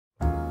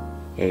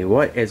Hey,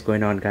 what is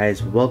going on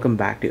guys? Welcome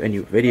back to a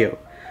new video.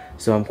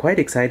 So I'm quite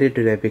excited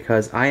today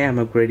because I am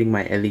upgrading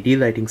my LED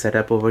lighting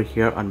setup over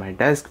here on my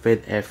desk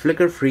with a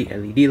flicker-free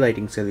LED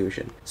lighting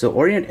solution. So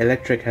Orient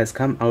Electric has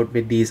come out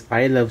with these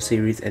EyeLuv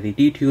series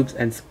LED tubes,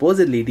 and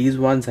supposedly these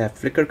ones have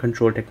flicker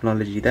control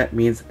technology. That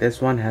means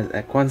this one has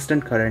a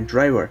constant current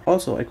driver.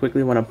 Also, I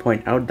quickly want to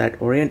point out that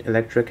Orient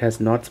Electric has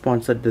not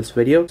sponsored this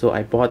video, so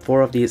I bought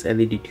 4 of these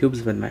LED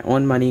tubes with my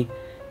own money.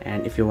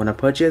 And if you want to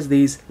purchase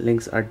these,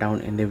 links are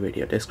down in the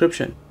video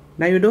description.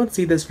 Now you don't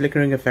see this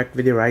flickering effect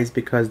with your eyes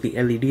because the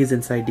LEDs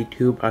inside the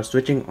tube are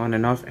switching on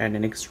and off at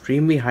an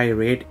extremely high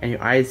rate, and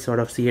your eyes sort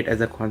of see it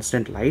as a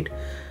constant light.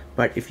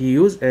 But if you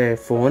use a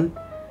phone,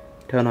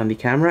 turn on the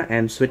camera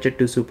and switch it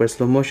to super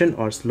slow motion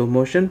or slow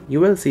motion, you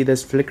will see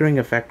this flickering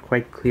effect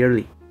quite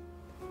clearly.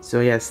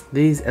 So yes,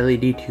 these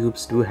LED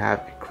tubes do have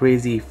a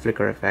crazy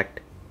flicker effect.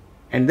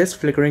 And this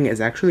flickering is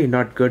actually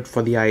not good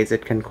for the eyes.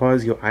 It can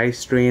cause your eye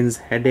strains,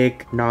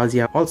 headache,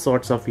 nausea, all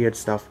sorts of weird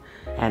stuff.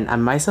 And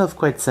I'm myself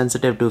quite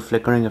sensitive to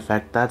flickering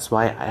effect. That's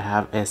why I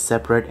have a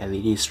separate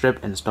LED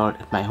strip installed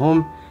at my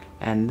home.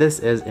 And this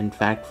is in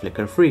fact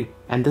flicker free.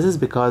 And this is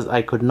because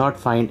I could not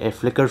find a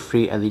flicker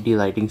free LED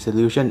lighting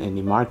solution in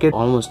the market.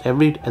 Almost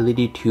every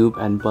LED tube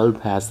and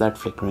bulb has that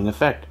flickering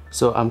effect.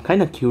 So I'm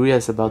kind of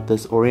curious about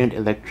this Orient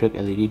Electric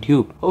LED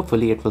tube.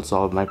 Hopefully it will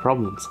solve my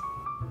problems.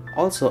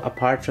 Also,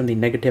 apart from the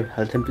negative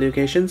health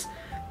implications,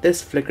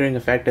 this flickering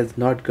effect is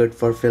not good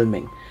for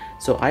filming.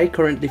 So I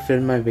currently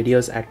film my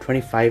videos at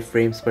 25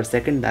 frames per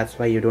second. That's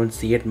why you don't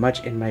see it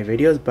much in my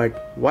videos,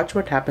 but watch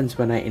what happens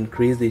when I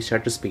increase the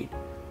shutter speed.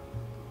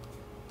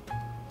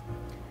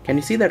 Can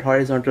you see that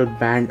horizontal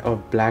band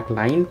of black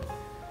line?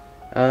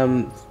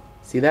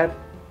 See that?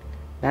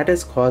 That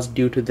is caused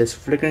due to this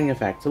flickering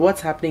effect. So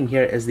what's happening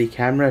here is the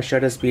camera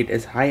shutter speed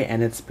is high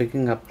and it's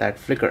picking up that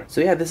flicker.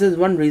 So yeah, this is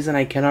one reason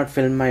I cannot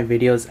film my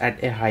videos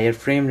at a higher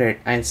frame rate.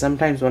 I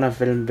sometimes want to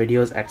film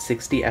videos at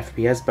 60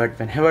 FPS, but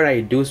whenever I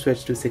do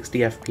switch to 60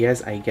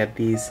 FPS, I get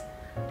these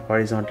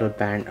horizontal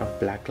band of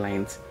black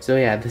lines. So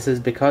yeah, this is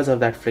because of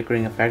that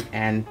flickering effect,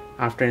 and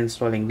after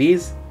installing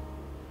these,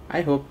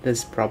 I hope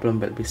this problem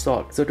will be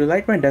solved. So to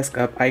light my desk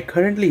up, I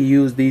currently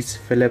use these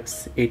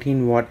Philips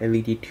 18-watt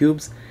LED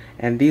tubes,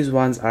 and these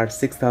ones are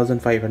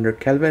 6500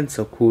 Kelvin,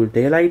 so cool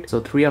daylight.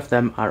 So 3 of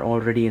them are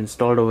already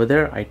installed over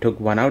there. I took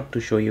one out to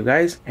show you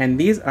guys, and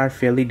these are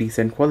fairly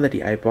decent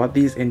quality. I bought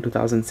these in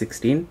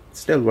 2016,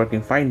 still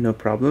working fine, no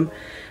problem.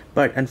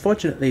 But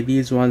unfortunately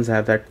these ones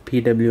have that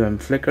PWM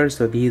flicker,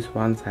 so these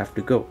ones have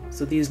to go.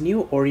 So these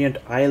new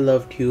Orient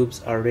EyeLuv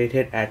tubes are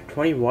rated at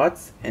 20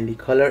 watts and the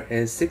color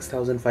is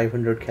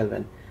 6500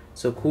 Kelvin.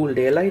 So cool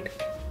daylight.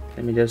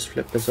 Let me just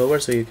flip this over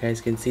so you guys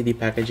can see the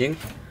packaging.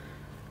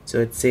 So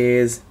it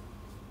says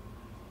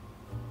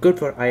good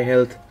for eye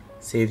health,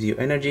 saves you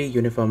energy,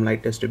 uniform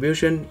light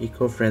distribution,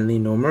 eco-friendly,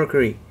 no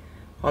mercury.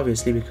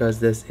 Obviously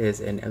because this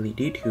is an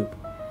LED tube.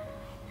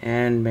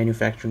 And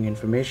manufacturing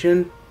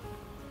information.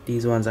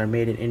 These ones are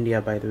made in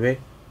India, by the way.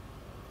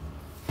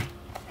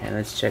 And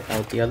let's check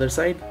out the other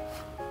side.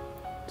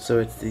 So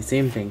it's the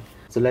same thing.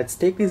 So let's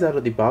take these out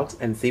of the box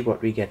and see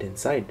what we get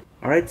inside.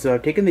 Alright, so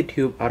I've taken the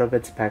tube out of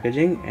its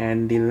packaging,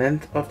 and the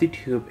length of the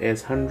tube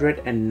is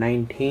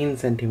 119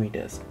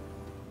 centimeters.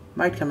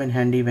 Might come in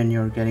handy when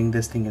you're getting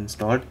this thing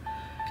installed.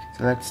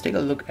 So let's take a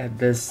look at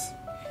this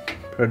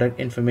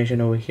product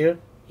information over here.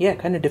 Yeah,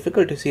 kind of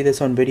difficult to see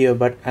this on video,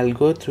 but I'll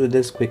go through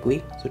this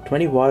quickly. So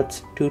 20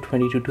 watts,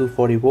 220 to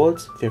 240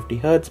 volts, 50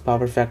 hertz,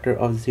 power factor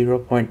of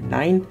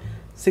 0.9,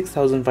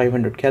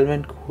 6500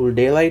 Kelvin, cool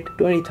daylight,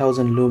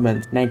 20,000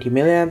 lumens, 90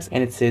 milliamps,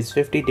 and it says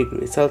 50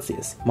 degrees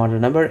Celsius. Model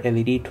number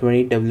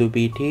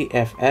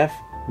LED20WBT-FF,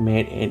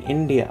 made in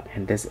India.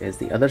 And this is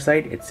the other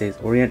side. It says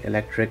Orient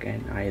Electric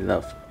and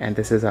EyeLuv. And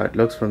this is how it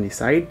looks from the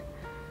side.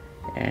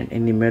 And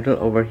in the middle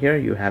over here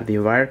you have the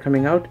wire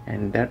coming out,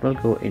 and that will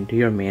go into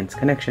your mains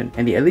connection.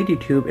 And the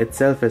LED tube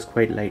itself is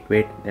quite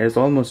lightweight. There's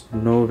almost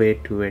no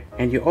weight to it.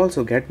 And you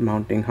also get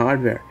mounting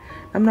hardware.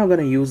 I'm not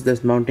going to use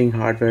this mounting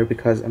hardware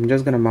because I'm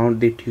just going to mount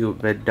the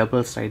tube with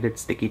double-sided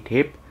sticky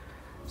tape.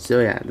 So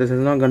yeah, this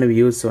is not going to be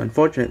used, so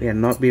unfortunately I'll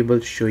not be able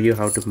to show you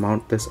how to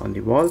mount this on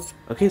the wall.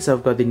 Okay, so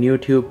I've got the new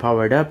tube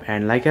powered up,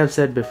 and like I've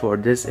said before,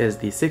 this is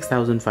the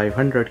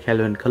 6500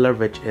 Kelvin color,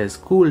 which is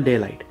cool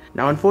daylight.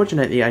 Now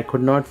unfortunately I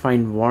could not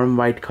find warm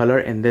white color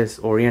in this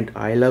Orient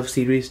EyeLuv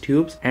series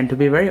tubes, and to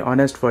be very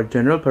honest, for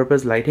general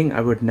purpose lighting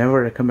I would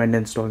never recommend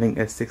installing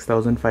a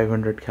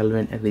 6500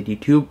 Kelvin LED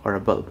tube or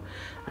a bulb.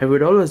 I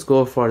would always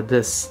go for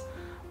this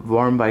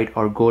warm white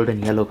or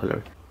golden yellow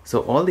color.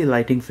 So all the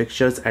lighting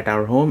fixtures at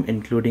our home,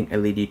 including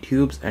LED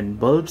tubes and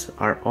bulbs,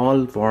 are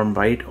all warm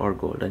white or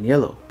golden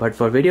yellow. But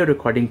for video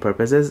recording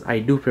purposes, I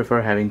do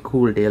prefer having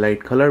cool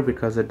daylight color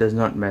because it does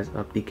not mess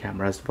up the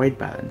camera's white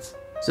balance.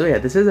 So yeah,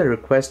 this is a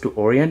request to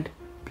Orient.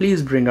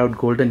 Please bring out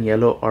golden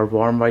yellow or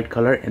warm white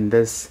color in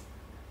this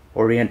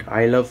Orient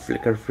EyeLuv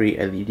flicker-free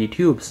LED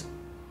tubes.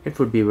 It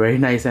would be very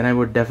nice, and I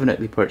would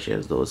definitely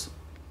purchase those.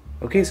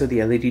 Okay, so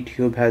the LED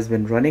tube has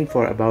been running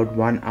for about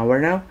 1 hour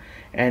now,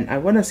 and I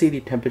want to see the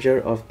temperature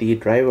of the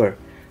driver.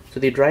 So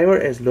the driver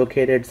is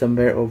located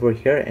somewhere over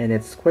here and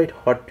it's quite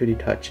hot to the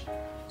touch.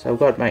 So I've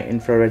got my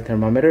infrared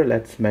thermometer.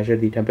 Let's measure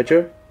the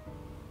temperature.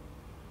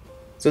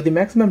 So the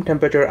maximum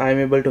temperature I'm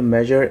able to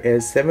measure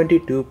is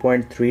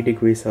 72.3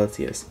 degrees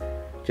Celsius,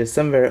 just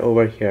somewhere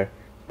over here.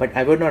 But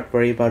I would not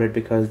worry about it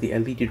because the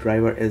LED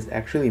driver is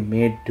actually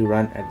made to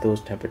run at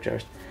those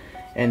temperatures.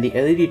 And the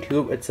LED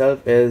tube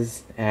itself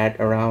is at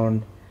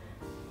around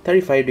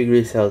 35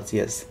 degrees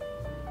Celsius.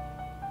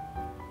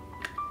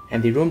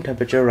 And the room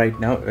temperature right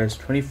now is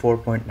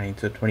 24.9,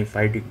 so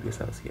 25 degrees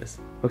Celsius.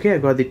 Okay, I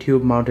got the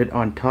tube mounted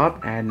on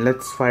top and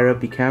let's fire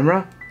up the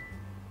camera.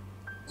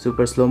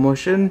 Super slow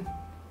motion.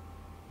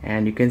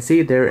 And you can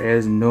see there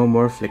is no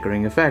more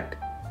flickering effect.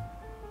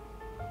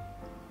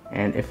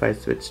 And if I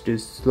switch to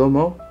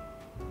slow-mo,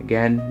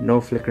 again, no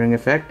flickering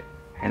effect.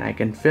 And I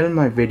can film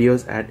my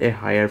videos at a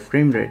higher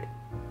frame rate.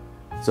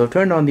 So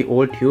turn on the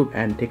old tube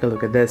and take a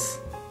look at this.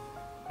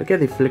 Look at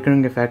the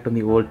flickering effect on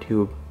the old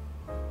tube.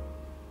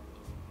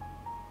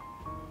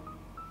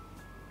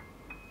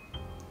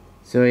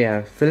 So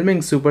yeah,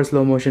 filming super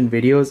slow motion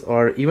videos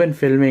or even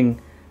filming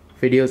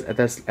videos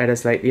at a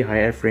slightly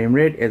higher frame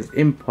rate is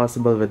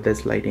impossible with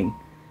this lighting.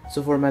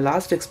 So for my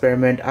last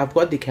experiment, I've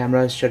got the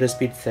camera's shutter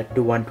speed set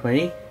to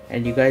 120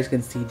 and you guys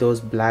can see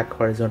those black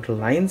horizontal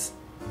lines.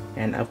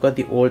 And I've got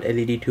the old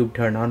LED tube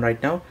turned on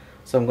right now.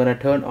 So I'm gonna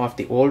turn off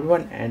the old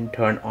one and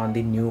turn on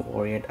the new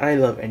Orient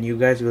EyeLuv, and you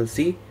guys will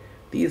see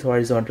these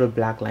horizontal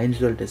black lines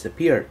will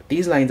disappear.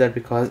 These lines are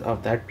because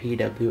of that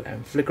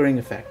PWM flickering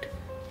effect.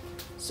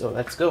 So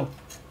let's go.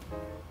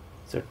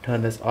 So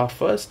turn this off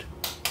first.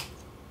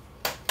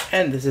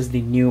 And this is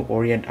the new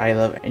Orient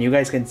EyeLuv, and you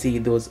guys can see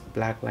those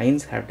black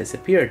lines have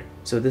disappeared.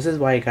 So this is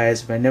why,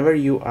 guys, whenever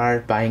you are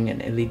buying an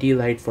LED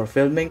light for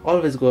filming,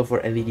 always go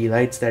for LED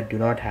lights that do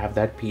not have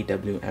that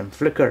PWM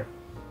flicker.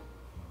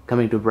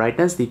 Coming to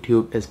brightness, the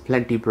tube is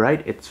plenty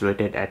bright. It's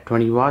rated at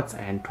 20 watts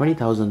and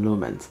 20,000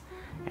 lumens,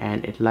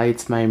 and it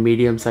lights my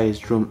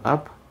medium-sized room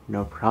up,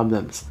 no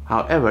problems.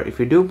 However, if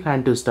you do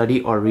plan to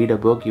study or read a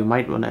book, you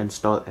might want to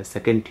install a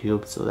second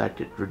tube so that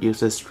it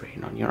reduces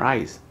strain on your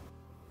eyes.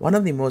 One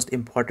of the most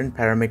important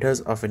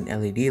parameters of an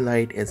LED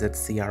light is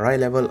its CRI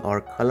level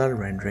or color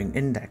rendering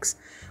index.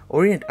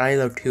 Orient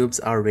EyeLuv tubes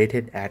are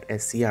rated at a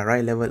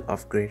CRI level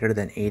of greater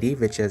than 80,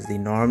 which is the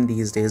norm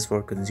these days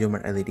for consumer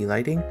LED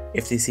lighting.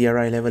 If the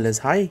CRI level is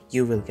high,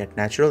 you will get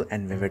natural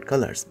and vivid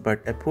colors,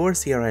 but a poor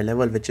CRI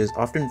level, which is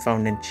often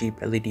found in cheap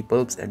LED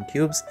bulbs and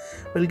tubes,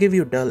 will give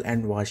you dull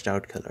and washed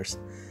out colors.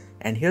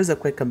 And here's a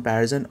quick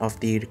comparison of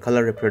the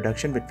color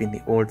reproduction between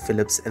the old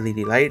Philips LED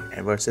light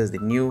versus the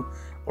new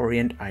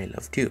Orient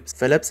EyeLuv tubes.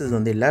 Philips is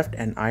on the left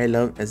and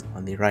EyeLuv is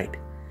on the right.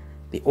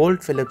 The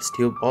old Philips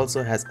tube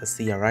also has a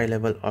CRI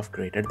level of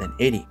greater than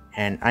 80,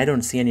 and I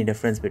don't see any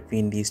difference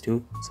between these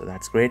two, so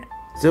that's great.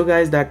 So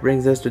guys, that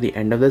brings us to the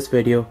end of this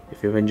video.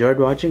 If you've enjoyed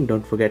watching,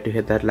 don't forget to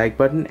hit that like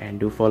button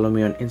and do follow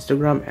me on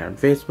Instagram and on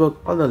Facebook.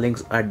 All the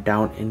links are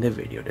down in the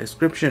video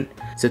description.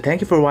 So thank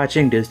you for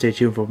watching. Do stay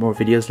tuned for more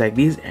videos like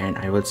these, and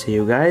I will see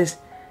you guys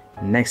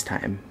next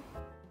time.